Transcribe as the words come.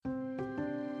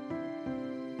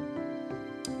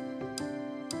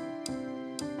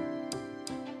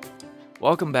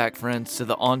Welcome back, friends, to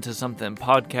the On to Something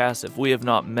podcast. If we have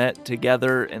not met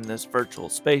together in this virtual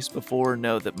space before,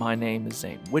 know that my name is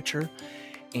Zane Witcher,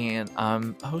 and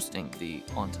I'm hosting the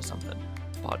On to Something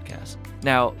podcast.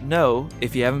 Now, know,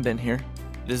 if you haven't been here,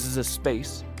 this is a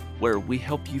space where we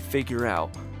help you figure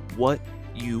out what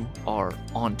you are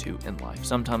onto in life.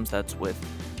 Sometimes that's with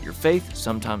your faith,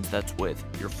 sometimes that's with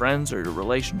your friends or your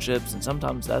relationships, and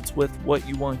sometimes that's with what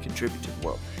you want to contribute to the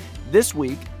world. This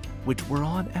week, which we're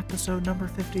on episode number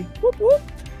 50. Whoop, whoop.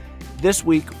 This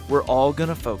week, we're all going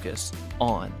to focus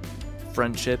on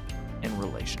friendship and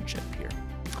relationship here.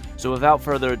 So without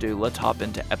further ado, let's hop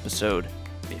into episode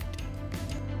 50.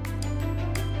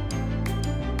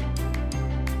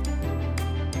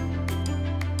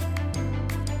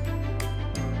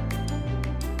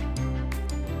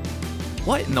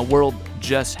 What in the world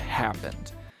just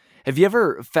happened? Have you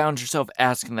ever found yourself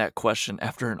asking that question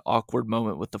after an awkward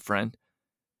moment with a friend?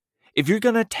 If you're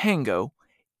going to tango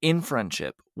in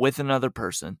friendship with another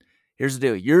person, here's the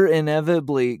deal. You're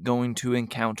inevitably going to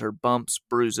encounter bumps,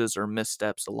 bruises, or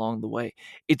missteps along the way.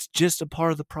 It's just a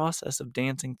part of the process of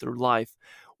dancing through life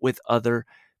with other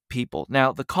people.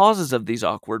 Now, the causes of these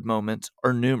awkward moments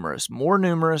are numerous, more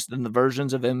numerous than the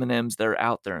versions of M&Ms that are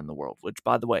out there in the world, which,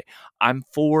 by the way, I'm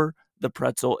for the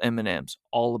pretzel M&Ms,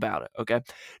 all about it, okay?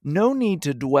 No need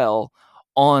to dwell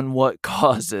on what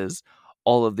causes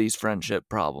all of these friendship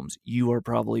problems. You are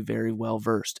probably very well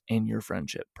versed in your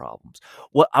friendship problems.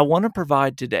 What I want to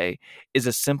provide today is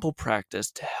a simple practice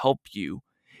to help you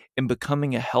in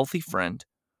becoming a healthy friend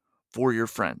for your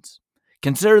friends.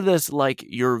 Consider this like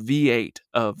your V8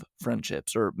 of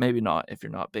friendships, or maybe not if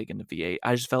you're not big into V8.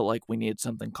 I just felt like we needed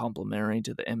something complementary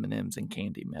to the M&Ms and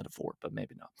candy metaphor, but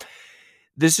maybe not.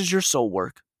 This is your soul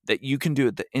work that you can do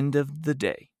at the end of the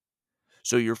day,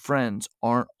 so your friends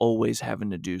aren't always having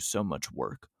to do so much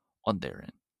work on their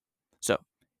end. So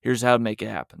here's how to make it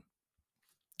happen.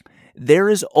 There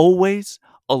is always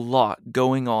a lot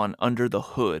going on under the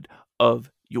hood of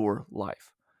your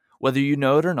life. Whether you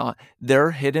know it or not, there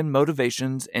are hidden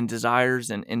motivations and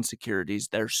desires and insecurities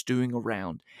that are stewing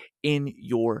around in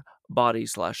your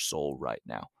body/soul right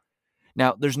now.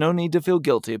 Now, there's no need to feel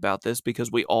guilty about this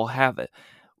because we all have it.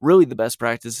 Really, the best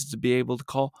practice is to be able to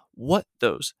call what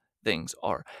those things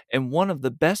are. And one of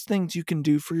the best things you can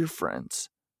do for your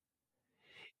friends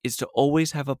is to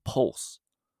always have a pulse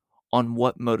on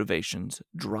what motivations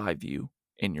drive you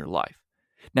in your life.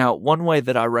 Now, one way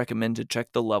that I recommend to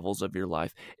check the levels of your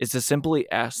life is to simply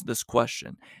ask this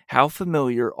question: how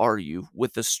familiar are you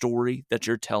with the story that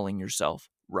you're telling yourself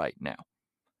right now?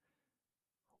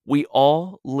 We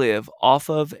all live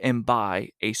off of and by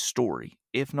a story,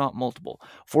 if not multiple.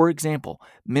 For example,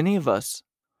 many of us,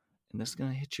 and this is going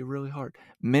to hit you really hard,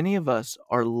 many of us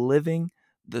are living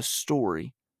the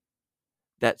story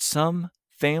that some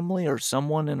family or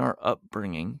someone in our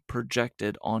upbringing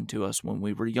projected onto us when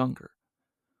we were younger.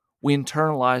 We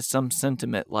internalize some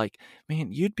sentiment like,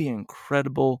 man, you'd be an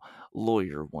incredible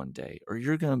lawyer one day, or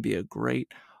you're going to be a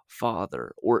great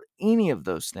father, or any of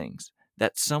those things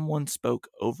that someone spoke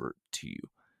over to you,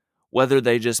 whether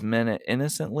they just meant it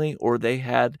innocently or they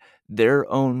had their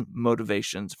own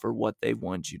motivations for what they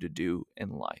wanted you to do in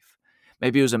life.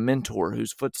 Maybe it was a mentor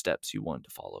whose footsteps you wanted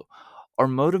to follow. Our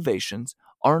motivations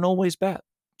aren't always bad.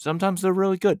 Sometimes they're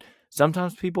really good.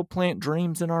 Sometimes people plant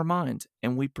dreams in our minds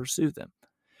and we pursue them.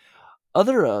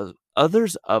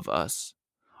 Others of us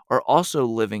are also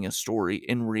living a story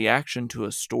in reaction to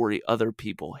a story other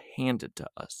people handed to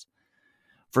us.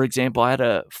 For example, I had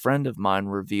a friend of mine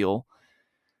reveal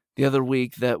the other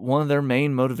week that one of their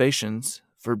main motivations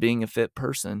for being a fit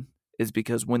person is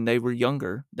because when they were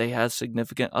younger, they had a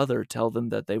significant other tell them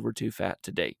that they were too fat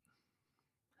to date.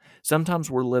 Sometimes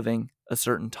we're living a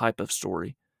certain type of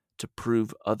story to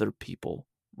prove other people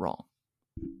wrong.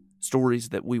 Stories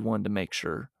that we wanted to make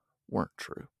sure weren't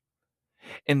true.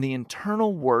 And the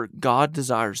internal work God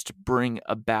desires to bring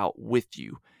about with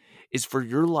you is for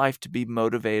your life to be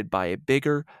motivated by a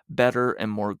bigger, better, and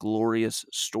more glorious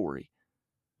story.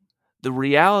 The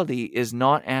reality is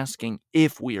not asking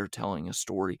if we are telling a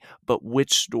story, but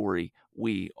which story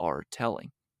we are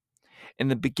telling. And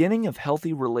the beginning of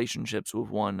healthy relationships with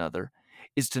one another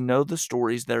is to know the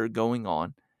stories that are going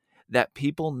on that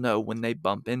people know when they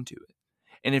bump into it.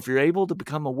 And if you're able to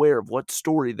become aware of what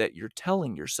story that you're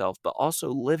telling yourself, but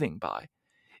also living by,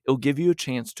 it'll give you a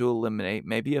chance to eliminate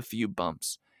maybe a few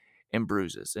bumps and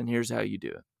bruises. And here's how you do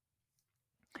it.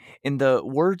 In the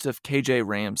words of KJ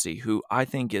Ramsey, who I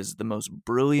think is the most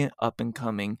brilliant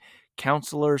up-and-coming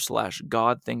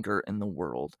counselor/God thinker in the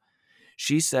world,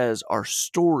 she says our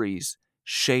stories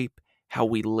shape how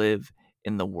we live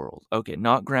in the world. Okay,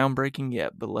 not groundbreaking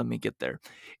yet, but let me get there.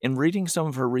 In reading some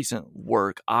of her recent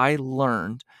work, I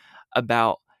learned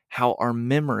about how our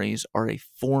memories are a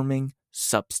forming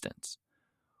substance.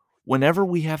 Whenever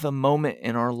we have a moment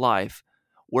in our life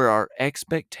where our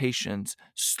expectations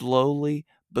slowly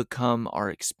become our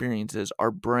experiences,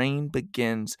 our brain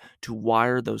begins to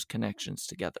wire those connections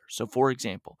together. So, for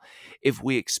example, if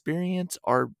we experience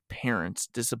our parents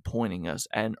disappointing us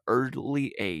at an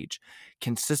early age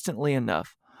consistently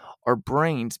enough, our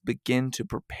brains begin to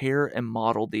prepare and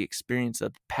model the experience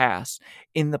of the past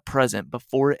in the present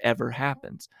before it ever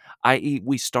happens, i.e.,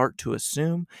 we start to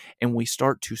assume and we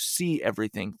start to see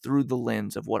everything through the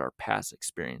lens of what our past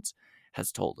experience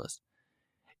has told us.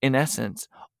 In essence,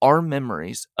 our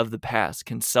memories of the past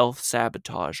can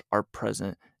self-sabotage our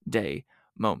present day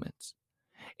moments.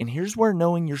 And here's where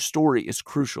knowing your story is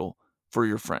crucial for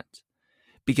your friends.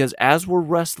 Because as we're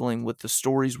wrestling with the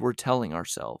stories we're telling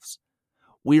ourselves,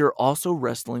 we are also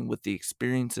wrestling with the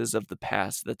experiences of the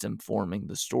past that's informing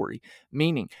the story.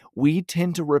 Meaning, we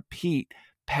tend to repeat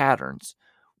patterns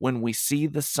when we see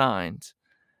the signs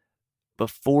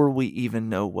before we even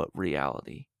know what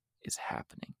reality is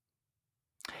happening.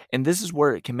 And this is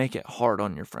where it can make it hard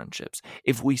on your friendships.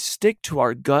 If we stick to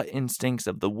our gut instincts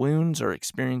of the wounds or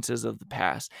experiences of the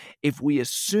past, if we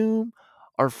assume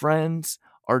our friends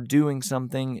are doing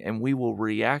something and we will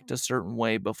react a certain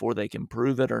way before they can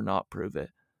prove it or not prove it,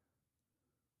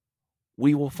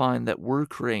 we will find that we're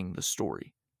creating the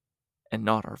story and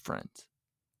not our friends.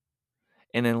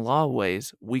 And in a lot of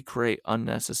ways, we create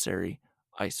unnecessary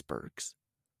icebergs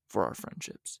for our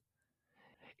friendships.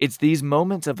 It's these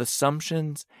moments of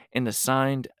assumptions and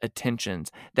assigned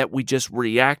attentions that we just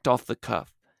react off the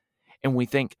cuff. And we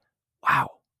think, wow,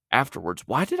 afterwards,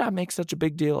 why did I make such a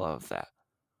big deal out of that?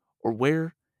 Or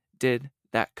where did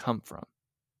that come from?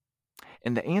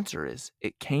 And the answer is,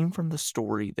 it came from the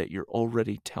story that you're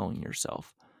already telling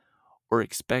yourself or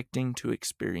expecting to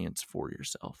experience for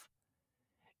yourself,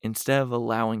 instead of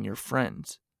allowing your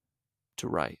friends to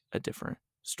write a different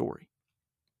story.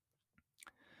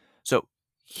 So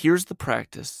here's the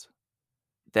practice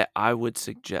that I would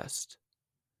suggest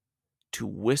to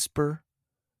whisper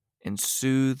and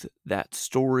soothe that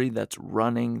story that's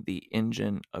running the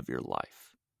engine of your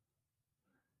life.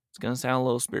 It's going to sound a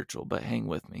little spiritual, but hang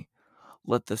with me.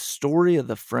 Let the story of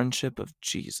the friendship of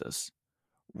Jesus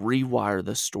rewire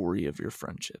the story of your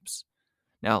friendships.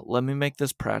 Now, let me make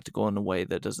this practical in a way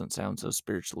that doesn't sound so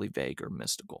spiritually vague or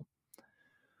mystical.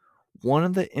 One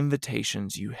of the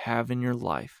invitations you have in your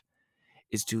life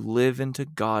is to live into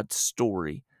God's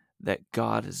story that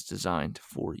God has designed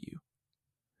for you.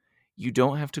 You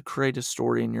don't have to create a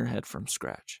story in your head from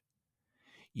scratch.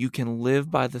 You can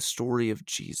live by the story of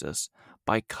Jesus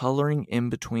by coloring in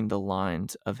between the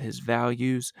lines of his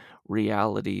values,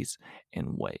 realities,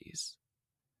 and ways.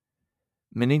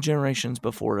 Many generations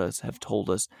before us have told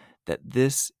us that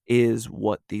this is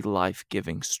what the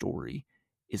life-giving story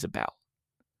is about.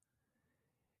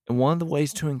 And one of the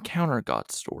ways to encounter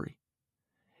God's story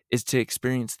is to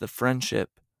experience the friendship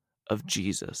of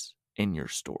Jesus in your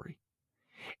story.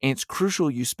 And it's crucial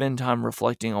you spend time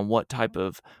reflecting on what type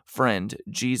of friend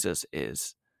Jesus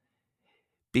is.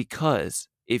 Because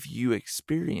if you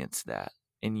experience that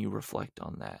and you reflect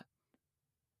on that,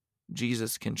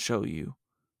 Jesus can show you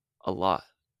a lot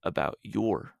about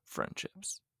your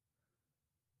friendships.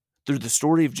 Through the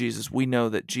story of Jesus, we know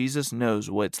that Jesus knows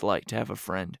what it's like to have a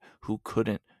friend who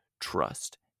couldn't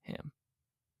trust him.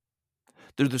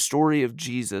 Through the story of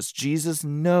Jesus, Jesus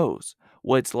knows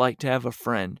what it's like to have a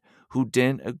friend who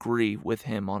didn't agree with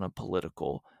him on a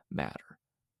political matter.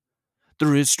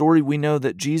 Through his story, we know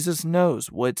that Jesus knows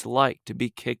what it's like to be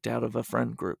kicked out of a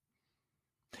friend group.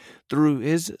 Through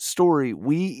his story,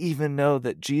 we even know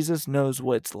that Jesus knows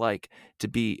what it's like to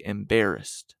be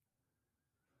embarrassed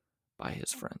by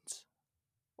his friends,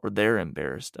 or they're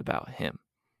embarrassed about him.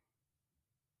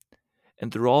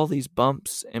 And through all these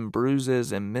bumps and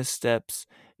bruises and missteps,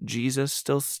 Jesus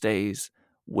still stays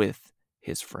with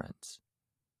his friends.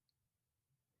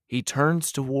 He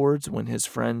turns towards when his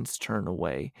friends turn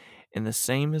away, and the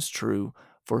same is true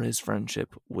for his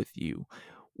friendship with you.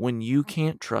 When you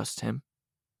can't trust him,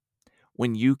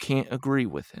 when you can't agree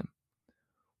with him,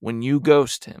 when you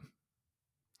ghost him,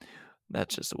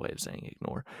 that's just a way of saying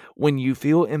ignore, when you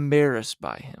feel embarrassed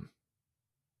by him,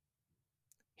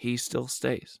 he still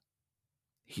stays.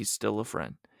 He's still a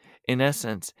friend. In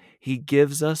essence, he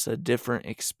gives us a different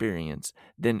experience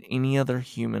than any other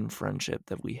human friendship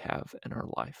that we have in our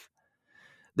life.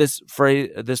 This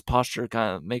posture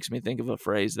kind of makes me think of a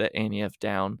phrase that Annie F.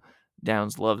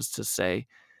 Downs loves to say,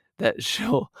 that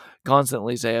she'll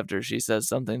constantly say after she says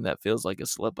something that feels like a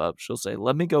slip up. She'll say,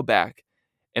 let me go back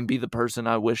and be the person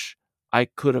I wish I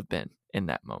could have been in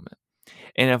that moment.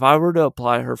 And if I were to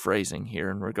apply her phrasing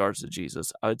here in regards to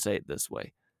Jesus, I would say it this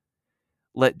way.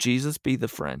 Let Jesus be the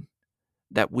friend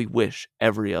that we wish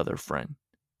every other friend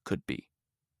could be.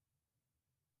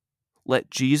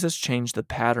 Let Jesus change the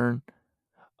pattern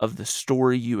of the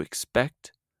story you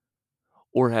expect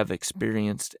or have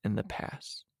experienced in the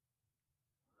past.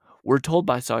 We're told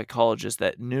by psychologists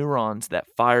that neurons that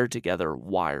fire together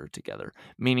wire together,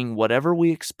 meaning whatever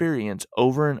we experience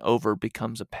over and over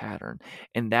becomes a pattern,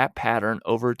 and that pattern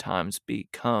over time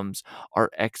becomes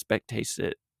our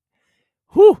expected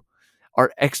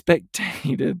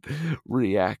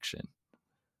reaction.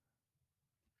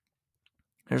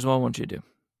 Here's what I want you to do.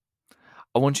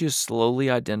 I want you to slowly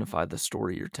identify the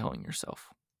story you're telling yourself.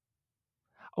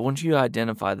 I want you to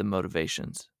identify the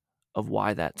motivations of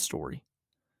why that story.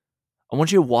 I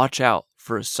want you to watch out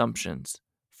for assumptions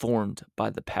formed by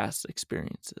the past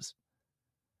experiences.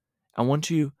 I want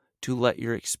you to let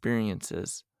your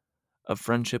experiences of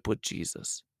friendship with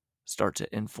Jesus start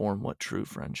to inform what true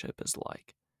friendship is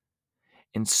like.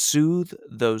 And soothe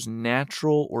those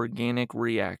natural, organic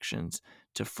reactions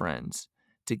to friends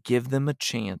to give them a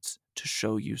chance to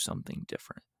show you something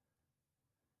different.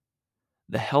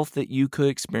 The health that you could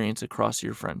experience across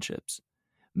your friendships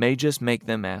may just make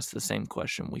them ask the same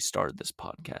question we started this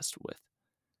podcast with,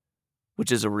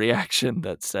 which is a reaction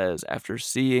that says, after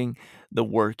seeing the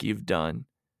work you've done,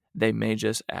 they may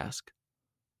just ask,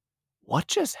 what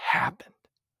just happened?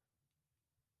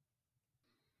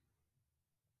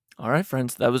 All right,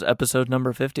 friends, that was episode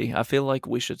number 50. I feel like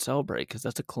we should celebrate because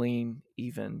that's a clean,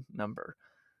 even number.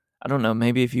 I don't know,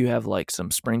 maybe if you have like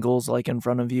some sprinkles like in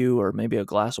front of you or maybe a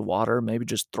glass of water, maybe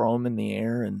just throw them in the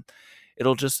air and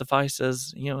it'll just suffice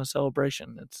as, a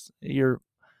celebration. It's your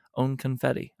own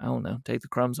confetti. I don't know. Take the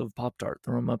crumbs of a Pop-Tart,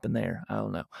 throw them up in the air. I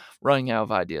don't know. Running out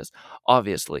of ideas,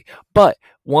 obviously. But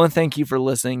want to thank you for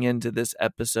listening into this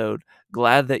episode.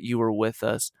 Glad that you were with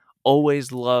us.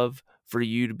 Always love for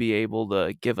you to be able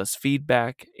to give us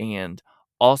feedback, and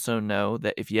also know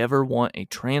that if you ever want a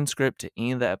transcript to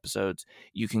any of the episodes,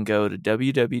 you can go to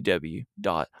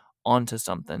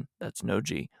www.ontosomething, that's no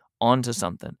G,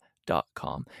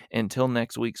 ontosomething.com. Until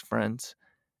next week's friends,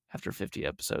 after 50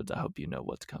 episodes, I hope you know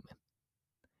what's coming.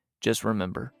 Just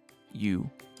remember, you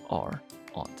are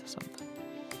onto something.